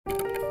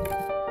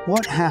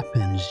What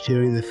happens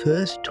during the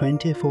first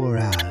 24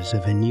 hours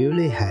of a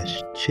newly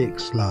hatched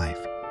chick's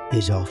life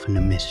is often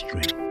a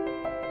mystery.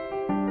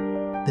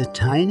 The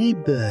tiny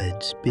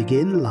birds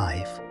begin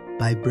life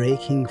by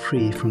breaking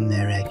free from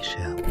their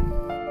eggshell.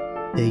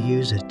 They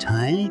use a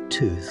tiny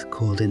tooth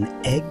called an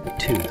egg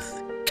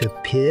tooth to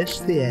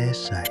pierce the air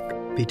sac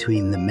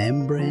between the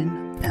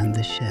membrane and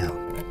the shell.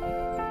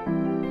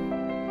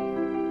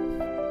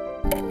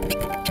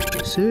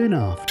 Soon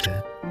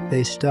after,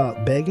 they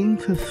start begging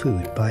for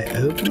food by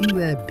opening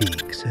their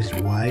beaks as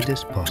wide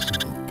as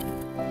possible.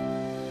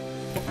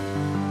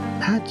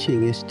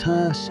 Hatching is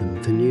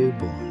tiresome for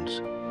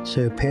newborns,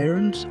 so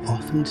parents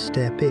often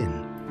step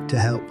in to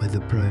help with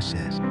the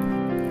process.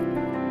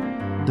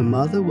 The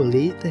mother will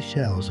eat the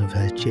shells of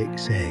her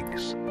chick's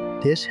eggs.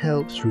 This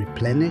helps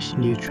replenish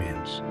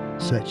nutrients,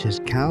 such as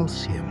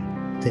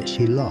calcium, that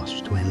she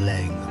lost when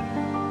laying them.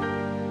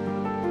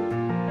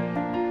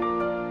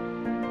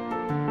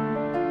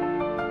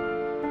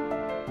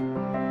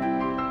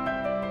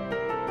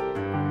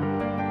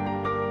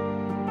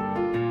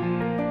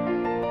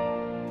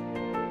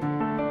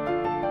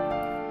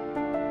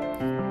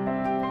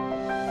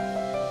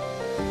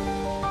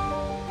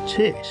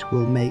 Chicks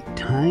will make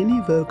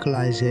tiny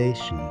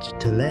vocalizations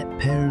to let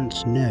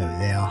parents know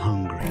they are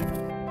hungry.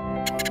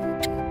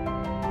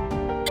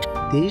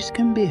 These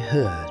can be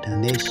heard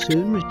and they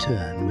soon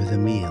return with a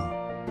meal.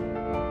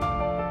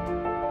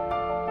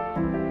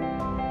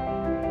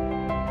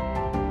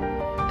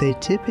 They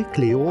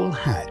typically all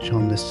hatch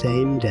on the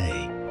same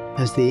day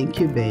as the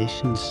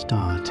incubation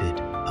started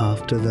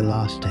after the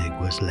last egg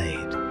was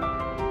laid.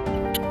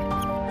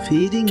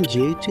 Feeding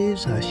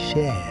duties are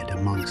shared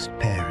amongst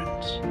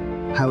parents.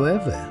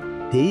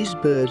 However, these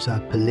birds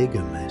are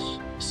polygamous,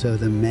 so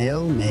the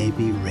male may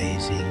be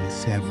raising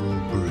several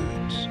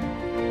broods.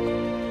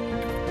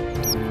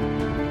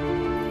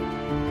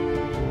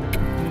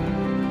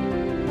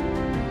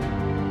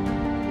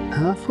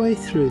 Halfway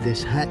through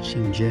this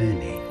hatching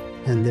journey,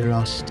 and there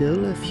are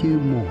still a few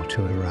more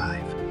to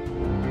arrive.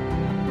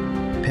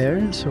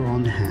 Parents are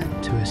on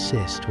hand to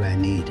assist where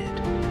needed.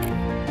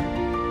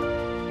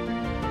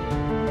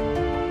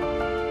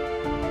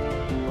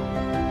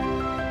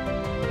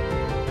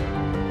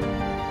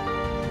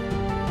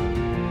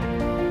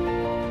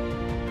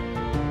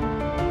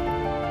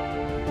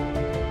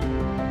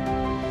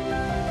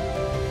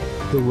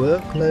 The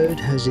workload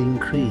has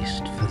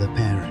increased for the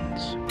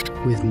parents.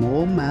 With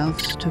more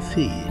mouths to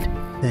feed,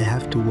 they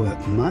have to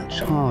work much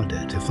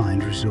harder to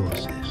find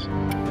resources.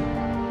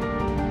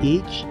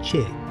 Each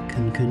chick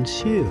can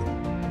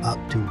consume up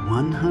to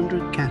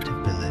 100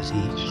 caterpillars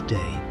each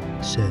day,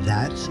 so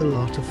that's a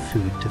lot of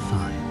food to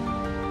find.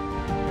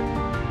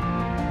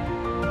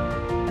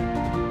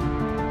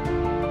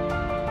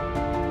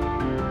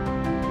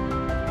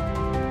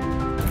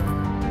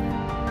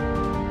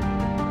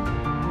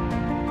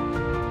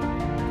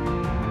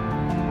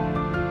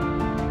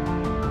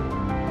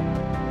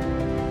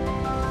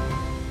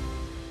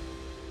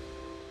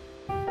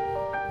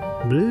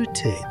 Blue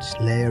tits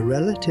lay a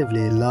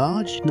relatively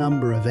large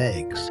number of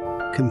eggs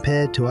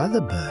compared to other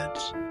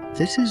birds.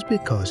 This is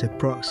because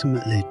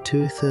approximately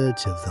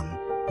 2/3 of them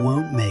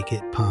won't make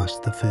it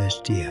past the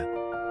first year.